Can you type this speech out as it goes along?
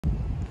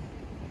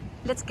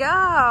Let's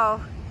go.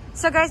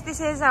 So guys,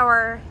 this is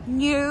our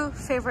new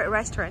favorite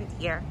restaurant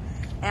here,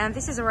 and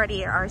this is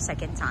already our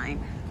second time.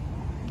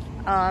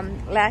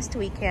 Last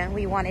weekend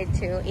we wanted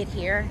to eat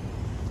here,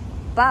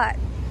 but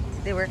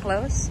they were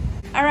closed.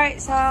 All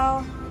right,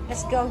 so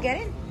let's go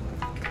get it.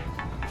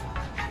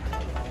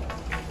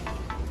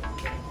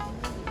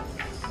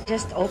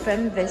 Just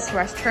opened this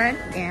restaurant,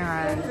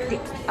 and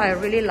I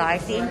really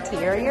like the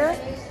interior.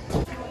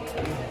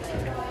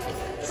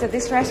 So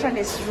this restaurant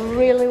is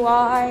really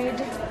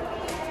wide.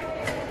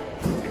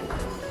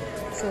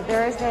 So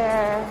there's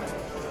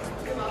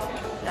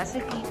lots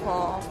of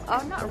people.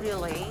 Oh, not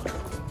really.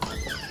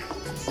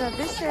 So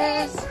this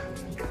is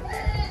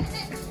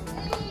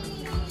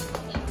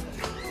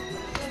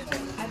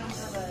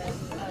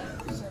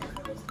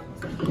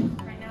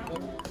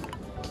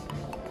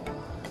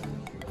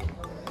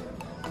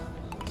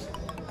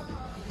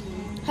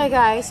Hey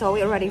guys, so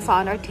we already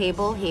found our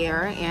table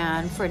here,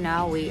 and for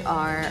now we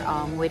are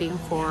waiting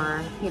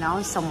for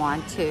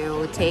someone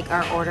to take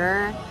our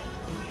order.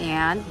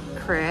 And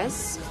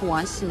Chris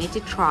wants me to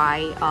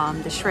try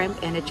the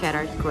shrimp and the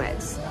cheddar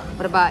grits.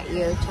 What about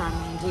you,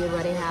 Charmin? Do you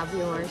already have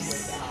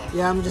yours?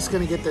 Yeah, I'm just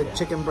gonna get the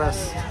chicken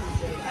breast.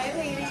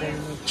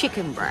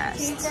 Chicken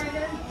breast.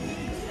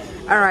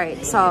 All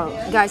right, so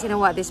guys, you know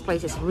what? This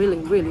place is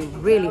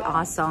really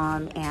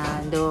awesome,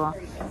 and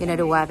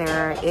the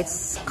weather,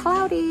 it's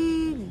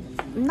cloudy,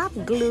 not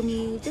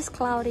gloomy, just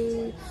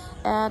cloudy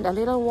and a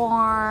little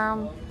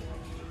warm.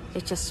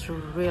 It's just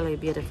really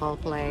beautiful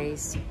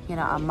place,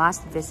 a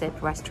must-visit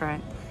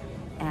restaurant,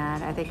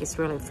 and I think it's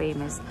really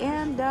famous.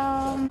 And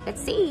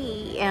let's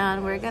see,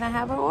 and we're gonna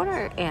have our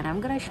order, and I'm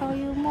gonna show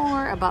you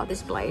more about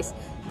this place.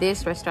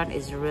 This restaurant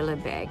is really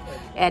big,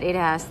 and it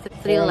has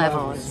 3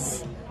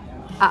 levels.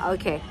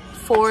 Okay,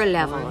 4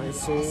 levels.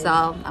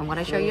 So I'm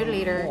gonna show you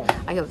later.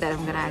 I hope that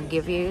I'm gonna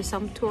give you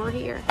some tour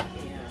here.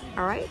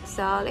 All right,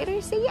 so later,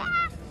 see ya.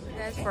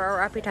 Guys, for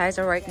our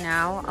appetizer right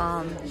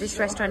now, this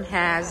restaurant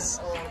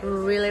has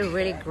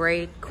really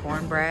great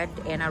cornbread,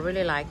 and I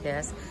really like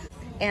this.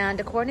 And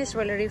the corn is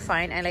really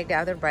refined, unlike the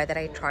other bread that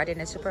I tried in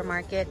the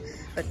supermarket,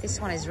 but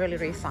this one is really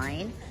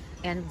refined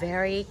and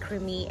very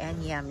creamy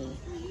and yummy.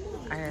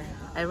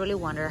 I really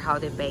wonder how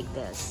they bake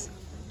this.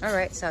 All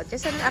right, so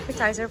just an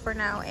appetizer for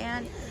now,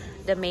 and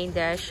the main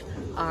dish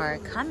are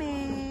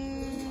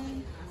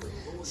coming.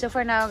 So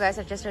for now, guys,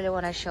 I just really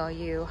want to show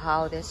you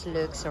how this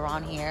looks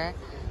around here.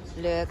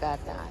 Look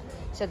at that.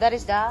 So that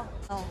is the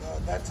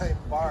that's a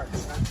barge.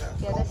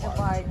 That's a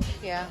barge.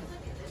 Yeah.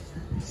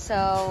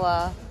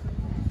 So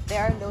they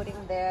are loading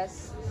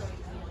this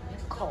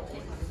coal.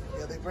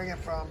 Yeah, they bring it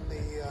from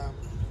the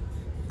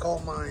coal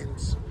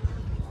mines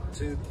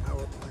to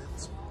power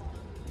plants.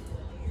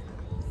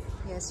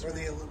 Yes. Or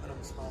the aluminum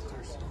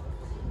smelters.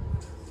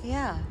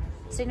 Yeah.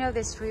 So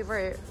this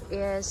river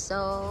is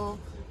so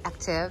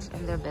active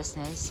in their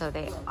business. So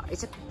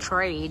it's a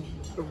trade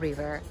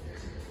river,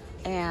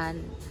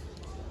 and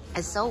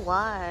it's so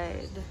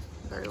wide,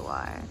 very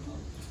wide.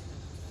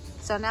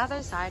 So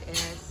another side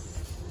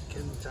is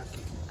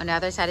Kentucky.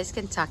 Another side is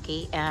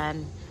Kentucky,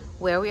 and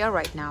where we are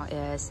right now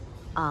is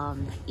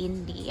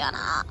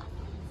Indiana.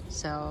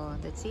 So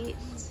that's it.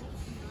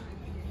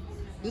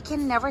 You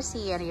can never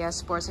see any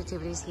sports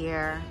activities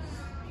here.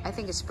 I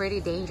think it's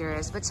pretty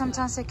dangerous, but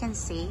sometimes I can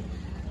see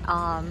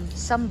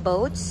some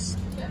boats.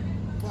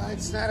 Well,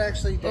 it's not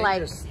actually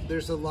dangerous.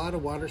 There's a lot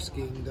of water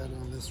skiing done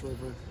on this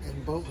river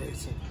and boat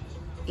racing.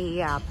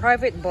 Yeah,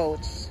 private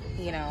boats,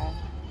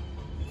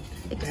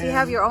 If you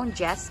have your own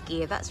jet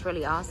ski, that's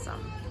really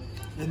awesome.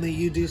 And then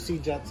you do see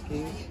jet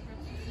skis.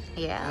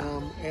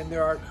 Yeah. And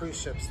there are cruise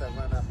ships that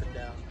run up and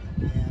down,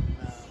 and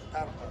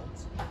paddle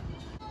boats.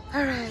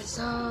 All right,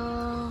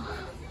 so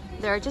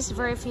there are just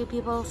very few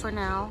people for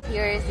now.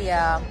 Here is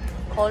the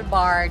coal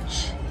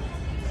barge.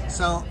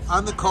 So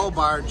on the coal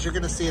barge, you're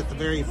going to see at the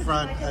very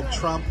front a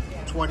Trump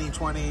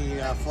 2020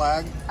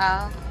 flag.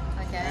 Oh,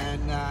 okay.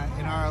 And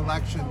in our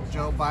election,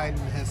 Joe Biden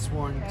has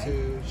sworn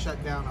to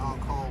shut down all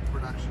coal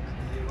production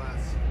in the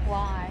U.S.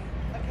 Why?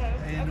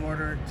 In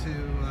order to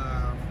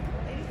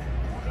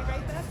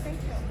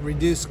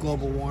reduce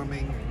global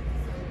warming.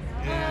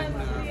 And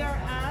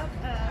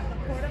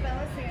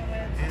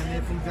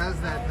if he does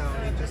that, though,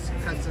 he just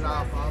cuts it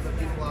off. All the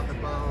people on the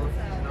boat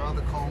and all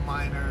the coal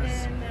miners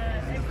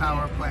and the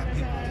power plant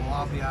people will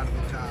all be out of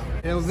a job.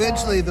 And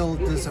eventually they'll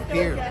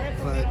disappear,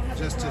 but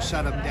just to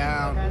shut them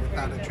down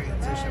without a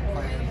transition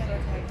plan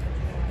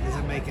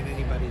isn't making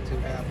anybody too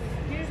happy.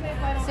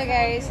 So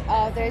guys,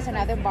 there's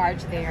another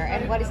barge there,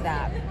 and what is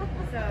that?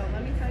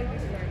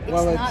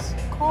 It's not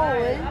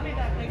coal.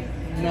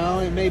 No,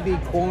 it may be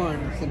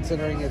corn,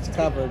 considering it's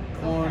covered.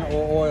 Corn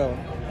or oil.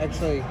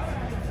 Actually,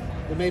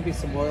 there may be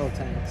some oil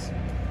tanks.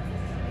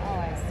 Oh,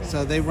 I see.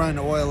 So they run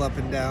oil up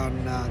and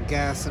down,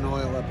 gas and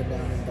oil up and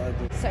down in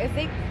barges. So if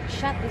they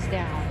shut this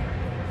down,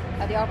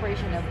 the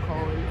operation of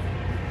coal,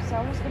 so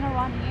who's going to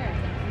run here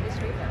in this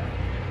river?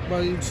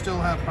 Well, you'd still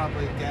have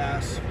probably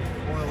gas,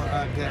 oil,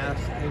 gas,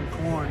 and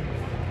corn.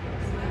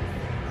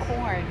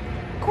 Corn.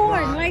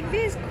 corn, rock. like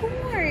this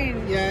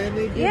corn. Yeah, and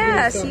they do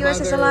Yes, move some US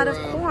has a lot of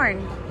other,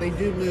 corn. They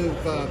do move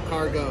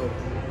cargo,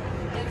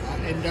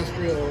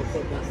 industrial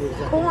equipment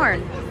moves up.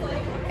 Corn.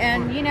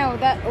 And you know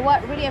that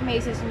what really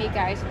amazes me,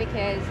 guys,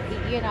 because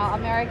you know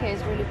America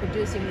is really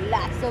producing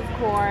lots of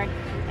corn,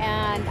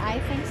 and I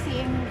think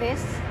seeing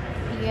this,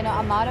 you know,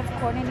 amount of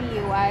corn in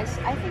the US,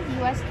 I think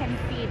US can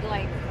feed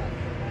like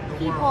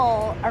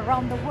people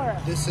around the world.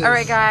 All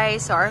right,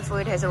 guys, so our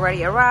food has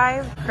already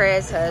arrived.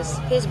 Chris has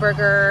his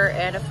burger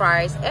and the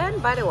fries.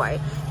 And by the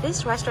way,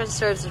 this restaurant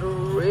serves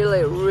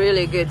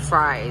really good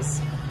fries.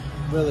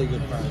 Really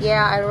good fries.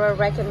 Yeah, I will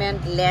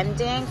recommend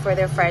Landing for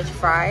their French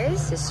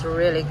fries. It's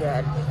really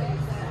good.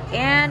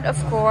 And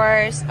of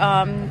course,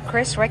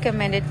 Chris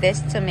recommended this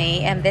to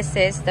me, and this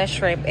is the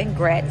shrimp and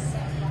grits.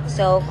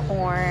 So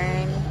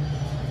corn.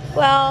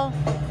 Well,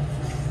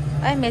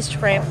 I miss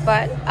shrimp,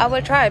 but I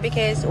will try it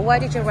because why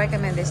did you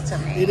recommend this to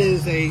me? It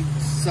is a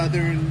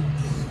southern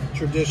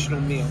traditional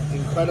meal,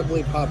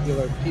 incredibly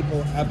popular.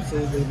 People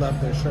absolutely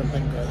love their shrimp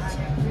and grits.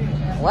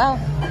 Well,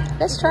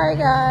 let's try,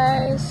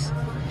 guys.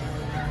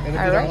 And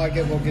if you don't like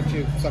it, we'll get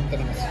you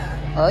something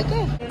else.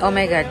 Okay. Oh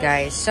my god,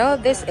 guys, so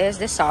this is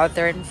the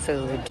southern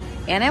food,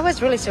 and I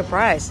was really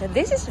surprised.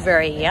 This is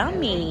very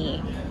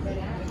yummy.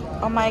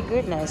 Oh my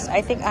goodness,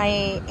 I think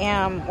I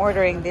am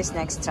ordering this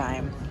next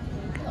time.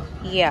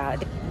 Yeah,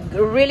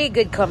 really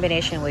good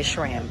combination with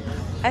shrimp.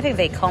 I think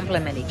they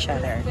complement each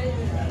other.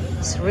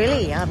 It's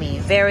really yummy,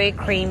 very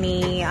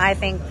creamy. I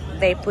think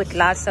they put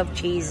lots of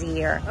cheese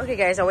here. Okay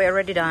guys, so we're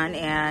already done,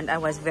 and I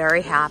was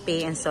very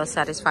happy and so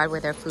satisfied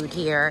with our food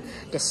here.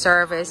 The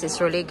service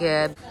is really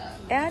good,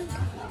 and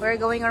we're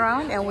going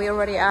around, and we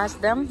already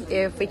asked them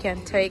if we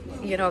can take,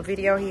 you know,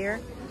 video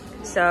here.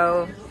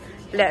 So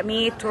let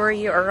me tour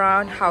you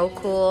around how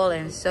cool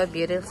and so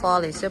beautiful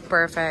and so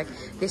perfect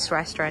this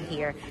restaurant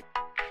here.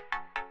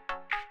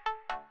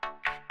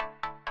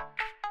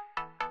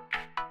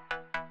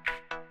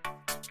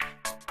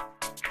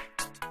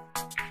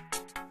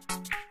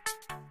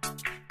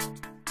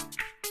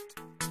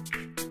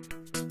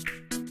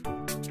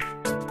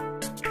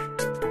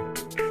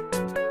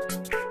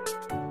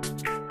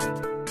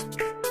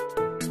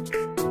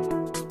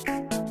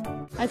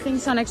 I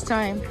think so next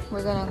time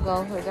we're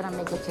gonna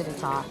make it to the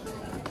top.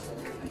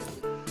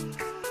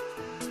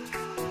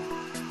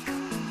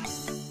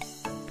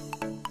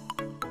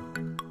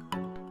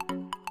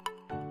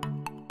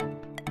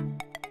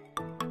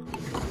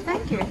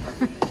 Thank you.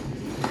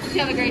 You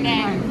have a great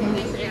day.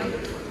 Thank you.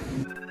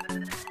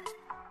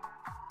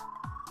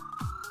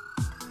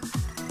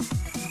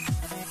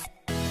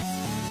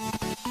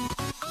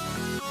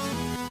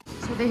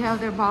 So they have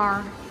their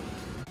bar.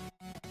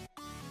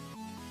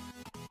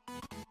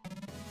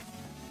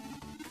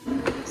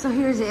 So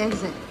here's the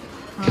exit,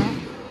 all right?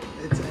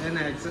 It's an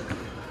exit.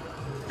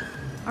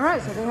 All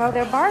right, so they have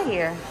their bar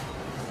here.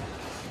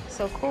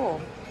 So cool.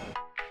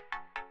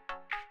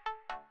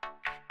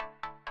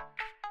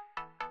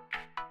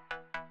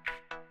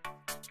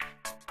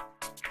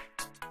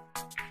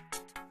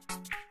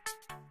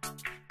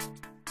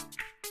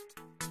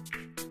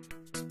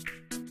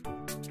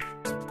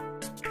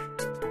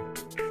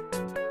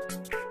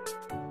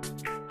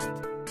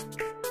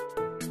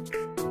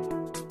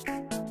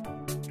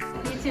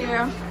 Too.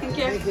 Thank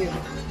you. Thank you.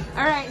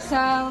 All right,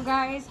 so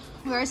guys,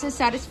 we're so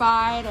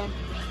satisfied, and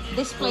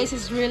this place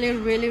is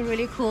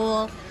really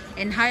cool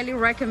and highly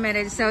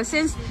recommended. So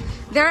since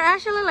there are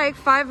actually like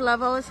 5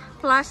 levels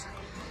plus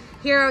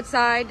here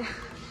outside,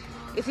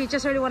 if you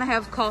just really want to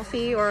have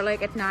coffee or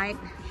like at night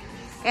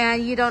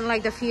and you don't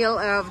like the feel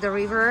of the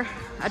river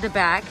at the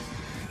back,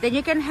 then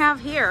you can have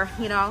here,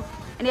 you know,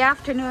 in the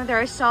afternoon. There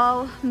are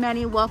so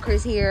many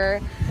walkers here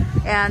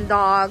and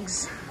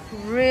dogs.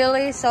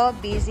 Really so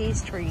busy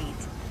street.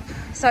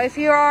 So if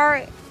you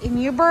are in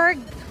Newburgh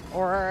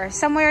or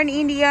somewhere in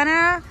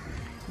Indiana,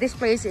 this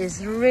place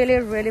is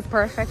really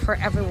perfect for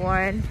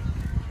everyone.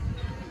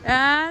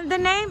 And the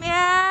name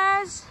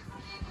is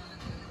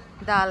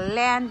The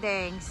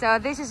Landing. So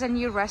this is a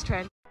new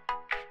restaurant.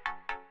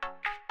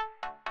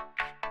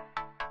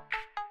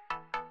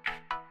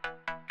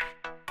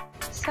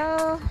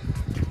 So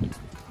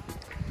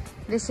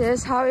this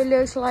is how it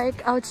looks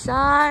like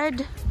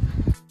outside.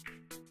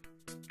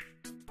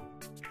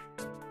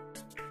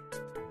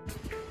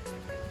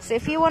 So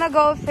if you want to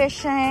go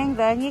fishing,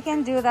 then you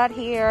can do that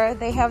here.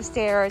 They have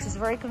stairs. It's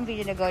very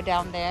convenient to go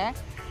down there.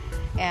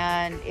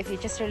 And if you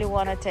just really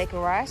want to take a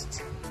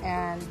rest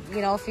and,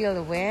 you know, feel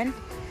the wind,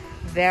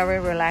 very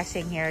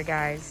relaxing here,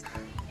 guys.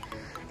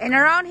 And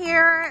around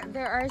here,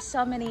 there are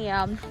so many,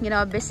 you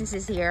know,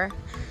 businesses here,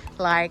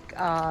 like,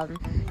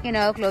 you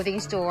know, clothing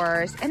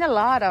stores, and a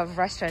lot of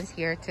restaurants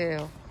here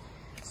too.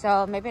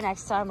 So maybe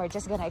next time we're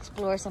just gonna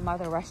explore some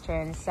other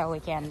restaurants so we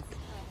can,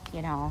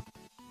 you know.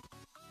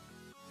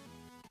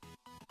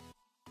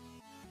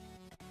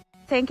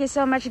 Thank you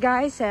so much,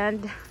 guys,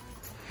 and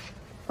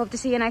hope to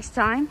see you next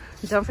time.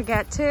 Don't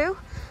forget to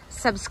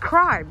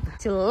subscribe,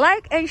 to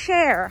like and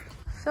share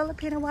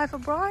Filipina Wife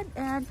Abroad,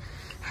 and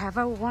have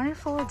a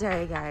wonderful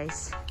day,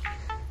 guys.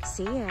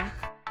 See ya.